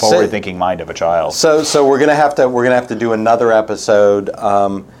thinking, the forward thinking mind of a child. So we're gonna have to do another episode.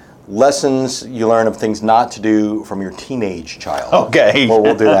 Lessons you learn of things not to do from your teenage child. Okay.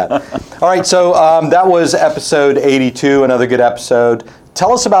 We'll do that. All right, so that was episode 82, another good episode.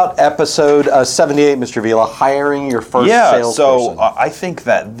 Tell us about episode 78, Mr. Vila, hiring your first salesperson. So I think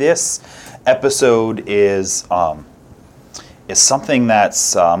that this episode is something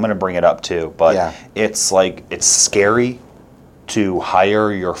that's, I'm going to bring it up too, but it's scary to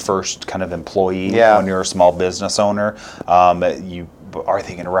hire your first kind of employee when you're a small business owner. Are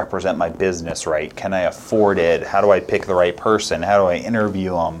they going to represent my business right? Can I afford it? How do I pick the right person? How do I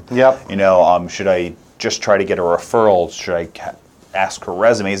interview them? Should I just try to get a referral? Should I ask for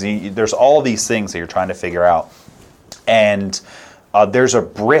resumes? There's all these things that you're trying to figure out. And there's a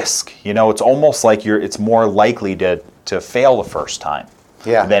risk, it's almost like it's more likely to fail the first time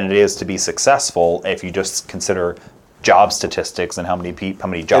than it is to be successful if you just consider job statistics and how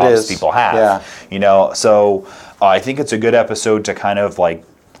many jobs people have. So I think it's a good episode to kind of like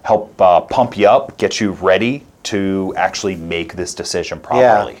help pump you up, get you ready to actually make this decision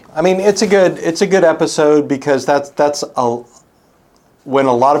properly. Yeah. I mean, it's a good episode because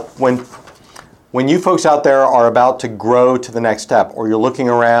when you folks out there are about to grow to the next step, or you're looking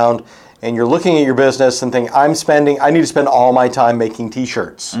around and you're looking at your business and think, I need to spend all my time making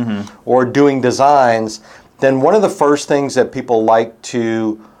t-shirts or doing designs, then one of the first things that people like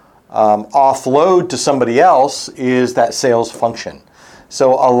to offload to somebody else is that sales function.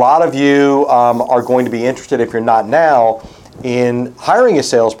 So a lot of you are going to be interested, if you're not now, in hiring a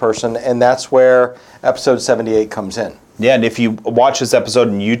salesperson, and that's where episode 78 comes in. Yeah, and if you watch this episode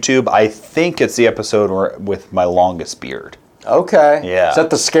on YouTube, I think it's the episode with my longest beard. Okay. Yeah. Is that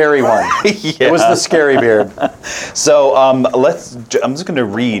the scary one? Yeah. It was the scary beard. So I'm just going to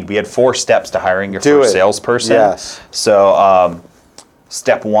read. We had 4 steps to hiring your first salesperson. Yes. So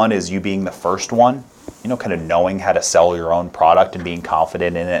step 1 is you being the first one. Kind of knowing how to sell your own product and being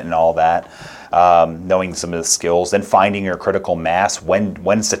confident in it and all that. Knowing some of the skills. Then finding your critical mass.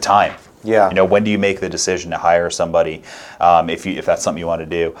 When's the time? Yeah. When do you make the decision to hire somebody, if that's something you want to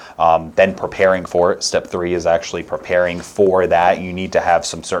do? Then preparing for it. Step 3 is actually preparing for that. You need to have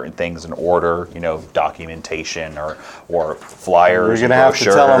some certain things in order, documentation or flyers. You're going to have to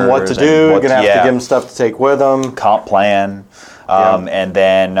tell them what to do. You're going to have to give them stuff to take with them. Comp plan. And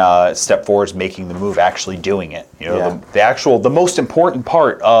then step 4 is making the move, actually doing it. The most important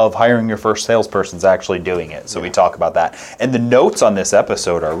part of hiring your first salesperson is actually doing it. So we talk about that. And the notes on this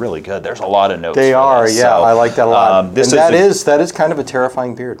episode are really good. There's a lot of notes. They are, yeah. So, I like that a lot. That is kind of a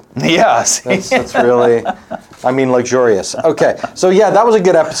terrifying beard. Yeah. That's really, luxurious. Okay. So that was a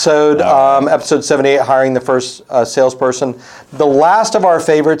good episode. Episode 78, hiring the first salesperson. The last of our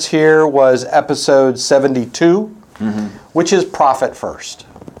favorites here was episode 72. Which is Profit First.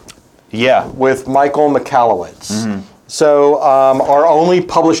 Yeah. With Michael Michalowicz. So our only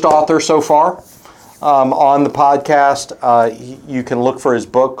published author so far on the podcast. You can look for his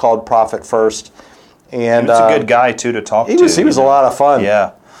book called Profit First. And he's a good guy, too, to talk to. He was a lot of fun.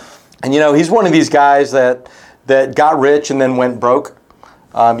 Yeah. And, he's one of these guys that got rich and then went broke.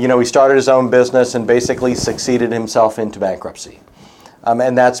 He started his own business and basically succeeded himself into bankruptcy.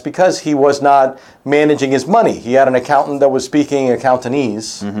 And that's because he was not managing his money. He had an accountant that was speaking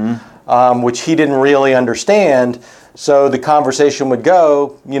Accountanese, which he didn't really understand. So the conversation would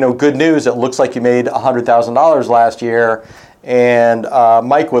go, good news, it looks like you made $100,000 last year. And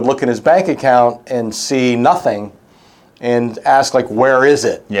Mike would look in his bank account and see nothing and ask, where is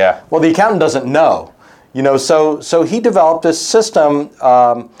it? Yeah. Well, the accountant doesn't know. So he developed this system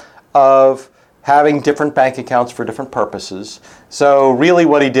of having different bank accounts for different purposes. So really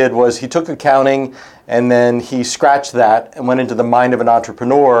what he did was he took accounting and then he scratched that and went into the mind of an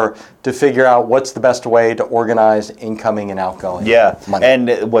entrepreneur to figure out what's the best way to organize incoming and outgoing money.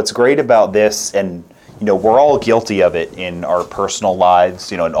 And what's great about this, and we're all guilty of it in our personal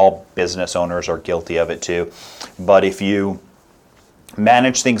lives, and all business owners are guilty of it too. But if you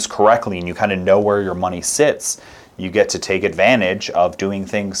manage things correctly and you kind of know where your money sits, you get to take advantage of doing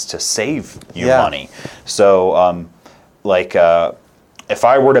things to save you money. So, if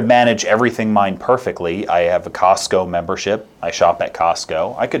I were to manage everything mine perfectly, I have a Costco membership. I shop at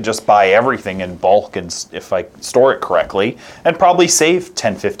Costco. I could just buy everything in bulk, and if I store it correctly, and probably save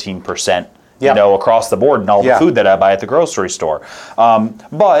 10-15%. Across the board and all the food that I buy at the grocery store.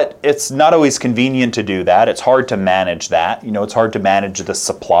 But it's not always convenient to do that. It's hard to manage that. It's hard to manage the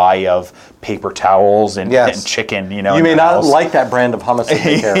supply of paper towels and chicken, You may not like that brand of hummus that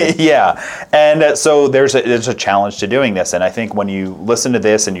they carry. Yeah. And so there's a challenge to doing this. And I think when you listen to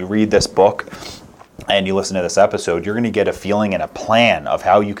this and you read this book and you listen to this episode, you're going to get a feeling and a plan of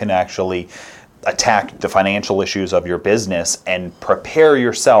how you can actually attack the financial issues of your business and prepare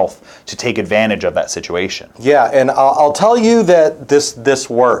yourself to take advantage of that situation. Yeah, and I'll tell you that this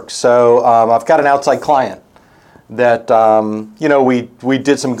works. So I've got an outside client that we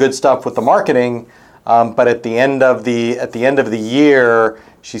did some good stuff with the marketing, but at the end of the year,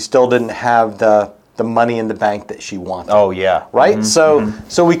 she still didn't have the money in the bank that she wanted. Oh yeah, right. So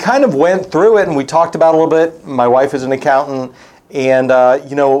we kind of went through it and we talked about it a little bit. My wife is an accountant, and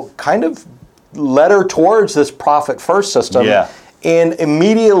kind of led her towards this Profit First system. Yeah. And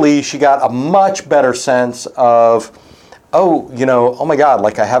immediately she got a much better sense of, oh my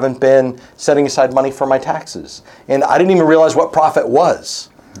God, I haven't been setting aside money for my taxes. And I didn't even realize what profit was.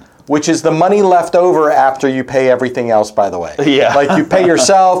 which is the money left over after you pay everything else, by the way. Yeah. Like you pay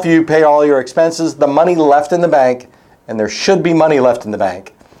yourself, you pay all your expenses, the money left in the bank, and there should be money left in the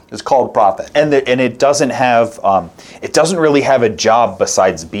bank, is called profit. And it doesn't have, it doesn't really have a job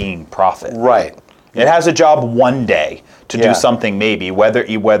besides being profit. Right. It has a job one day to do something, maybe, whether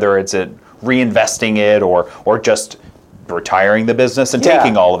it's reinvesting it or just retiring the business and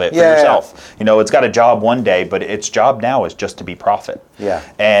taking all of it for yourself. You know, it's got a job one day, but its job now is just to be profit. Yeah.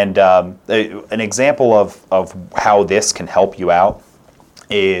 And an example of how this can help you out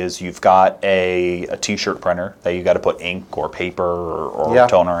is you've got a t-shirt printer that you got to put ink or paper or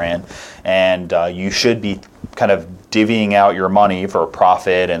toner in, and you should be kind of divvying out your money for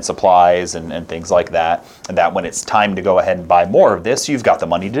profit and supplies and things like that, and that when it's time to go ahead and buy more of this, you've got the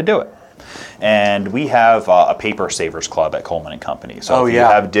money to do it. And we have a Paper Savers Club at Coleman & Company. So if you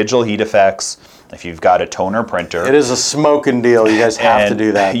have digital heat effects, if you've got a toner printer. It is a smoking deal. You guys have to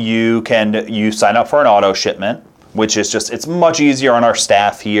do that. You sign up for an auto shipment, which is it's much easier on our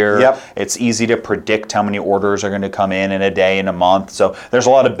staff here. Yep. It's easy to predict how many orders are going to come in a day, in a month. So there's a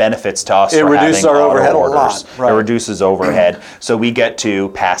lot of benefits to us. It reduces our overhead a lot. Right. It reduces overhead. So we get to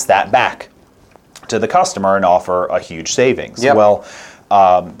pass that back to the customer and offer a huge savings. Yep. Well,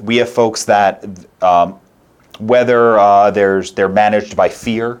 we have folks that whether they're managed by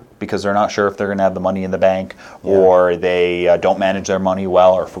fear because they're not sure if they're going to have the money in the bank, or they don't manage their money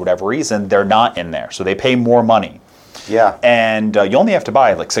well, or for whatever reason, they're not in there. So they pay more money. Yeah. And you only have to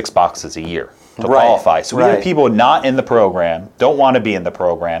buy like 6 boxes a year to qualify. So we have people not in the program, don't want to be in the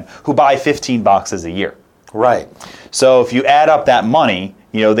program, who buy 15 boxes a year. Right. So if you add up that money,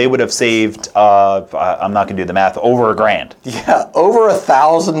 you know, they would have saved, I'm not going to do the math, over $1,000. Yeah, over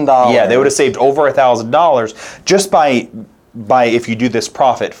 $1,000. Yeah, they would have saved over $1,000 just by if you do this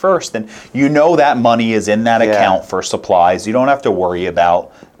profit first, then you know that money is in that account for supplies. You don't have to worry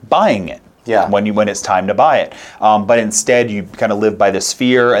about buying it when it's time to buy it. But instead, you kind of live by this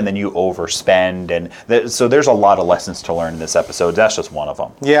fear, and then you overspend. And so there's a lot of lessons to learn in this episode. That's just one of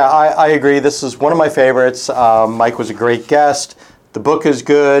them. Yeah, I agree. This is one of my favorites. Mike was a great guest. The book is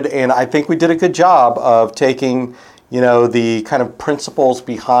good, and I think we did a good job of taking, you know, the kind of principles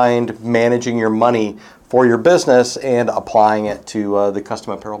behind managing your money for your business and applying it to the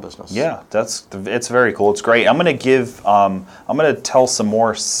custom apparel business. Yeah, it's very cool. It's great. I'm going to tell some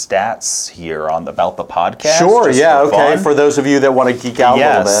more stats here about the podcast. Sure. Yeah. Okay. For those of you that want to geek out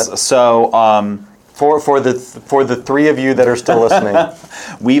a little bit. So for the three of you that are still listening,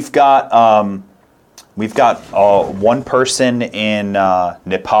 we've got one person in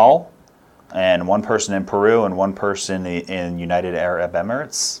Nepal, and one person in Peru, and one person in United Arab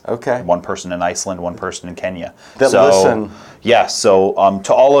Emirates. Okay. One person in Iceland, one person in Kenya. Listen. Yeah, so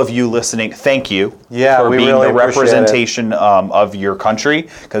to all of you listening, thank you for being really the representation of your country,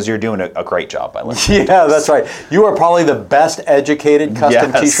 because you're doing a great job by listening. Yeah, that's right. You are probably the best educated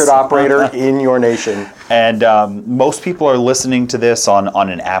custom t-shirt operator in your nation. And most people are listening to this on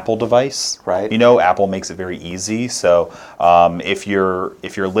an Apple device. Right. You know, Apple makes it very easy. So if you're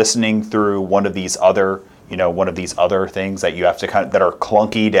listening through one of these other things that you have to that are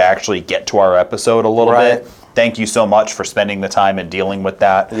clunky to actually get to our episode a little bit, thank you so much for spending the time and dealing with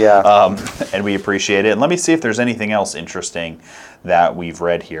that. Yeah. And we appreciate it. And let me see if there's anything else interesting that we've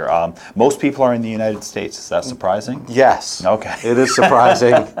read here. Most people are in the United States. Is that surprising? Yes. Okay. It is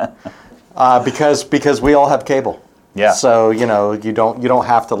surprising. Because we all have cable. Yeah. So you don't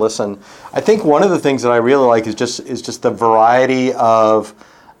have to listen. I think one of the things that I really like is just the variety of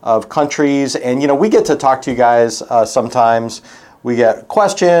countries, and we get to talk to you guys sometimes. We get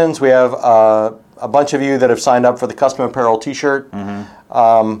questions. We have a bunch of you that have signed up for the Custom Apparel T-shirt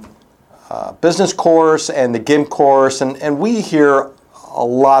business course and the GIMP course, and we hear a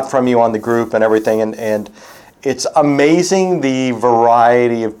lot from you on the group and everything, and it's amazing the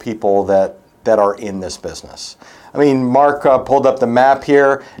variety of people that are in this business. I mean, Mark pulled up the map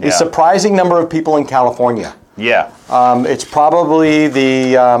here. Yeah. A surprising number of people in California. Yeah. It's probably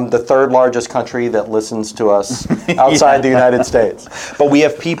the third largest country that listens to us outside the United States. But we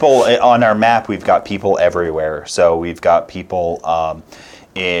have people on our map. We've got people everywhere. So we've got people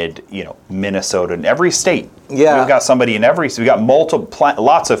in Minnesota, in every state. Yeah. We've got somebody in every. So we got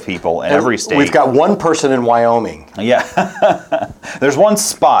lots of people in every state. We've got one person in Wyoming. Yeah. There's one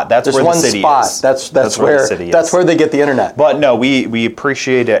spot. There's where the city is. That's where the city is. That's where they get the internet. But no, we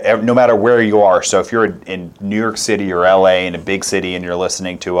appreciate it no matter where you are. So if you're in New York City or LA, in a big city, and you're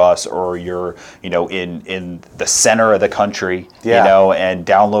listening to us, or you're in the center of the country, and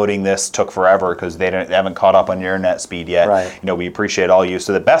downloading this took forever because they haven't caught up on your internet speed yet. Right. We appreciate all you.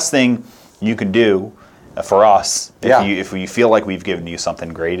 So the best thing you can do for us, if we feel like we've given you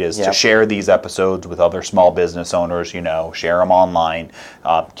something great, is to share these episodes with other small business owners. Share them online.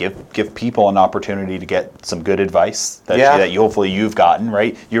 Give people an opportunity to get some good advice that hopefully you've gotten.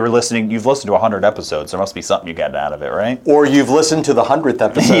 Right, you've listened to 100 episodes. There must be something you get out of it, right? Or you've listened to the 100th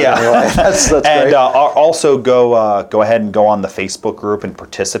episode. Yeah, anyway. That's and great. Also go ahead and go on the Facebook group and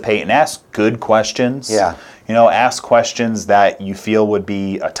participate and ask good questions. Yeah, ask questions that you feel would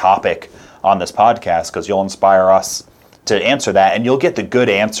be a topic on this podcast, because you'll inspire us to answer that, and you'll get the good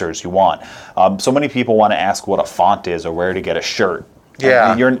answers you want. So many people want to ask what a font is or where to get a shirt.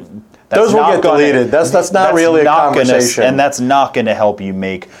 Yeah, those will get deleted. That's not really a conversation. And that's not going to help you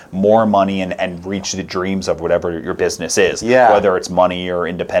make more money and reach the dreams of whatever your business is. Yeah. Whether it's money or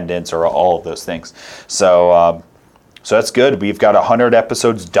independence or all of those things. So that's good. We've got 100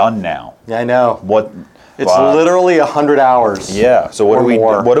 episodes done now. Yeah, I know. It's Wow. literally 100 hours. Yeah. So what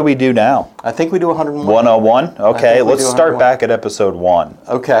do we do now? I think we do 101. 101? Okay, let's start back at episode 1.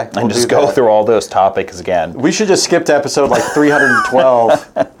 Okay. And just go through all those topics again. We should just skip to episode like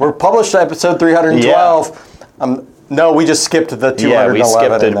 312. We're published to episode 312. No, we just skipped the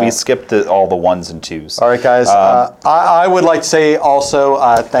 211. We skipped all the 1s and 2s. All right, guys. I would like to say also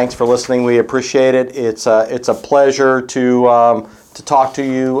thanks for listening. We appreciate it. It's a pleasure to talk to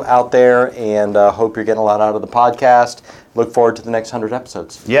you out there, and hope you're getting a lot out of the podcast. Look forward to the next 100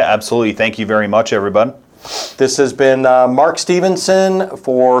 episodes. Yeah, absolutely. Thank you very much, everyone. This has been Mark Stevenson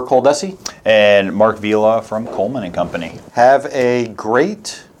for Coldesi. And Mark Vila from Coleman and Company. Have a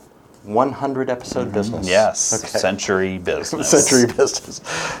great 100 episode business. Yes. Okay. Century business. Century business.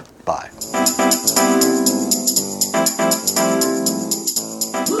 Bye.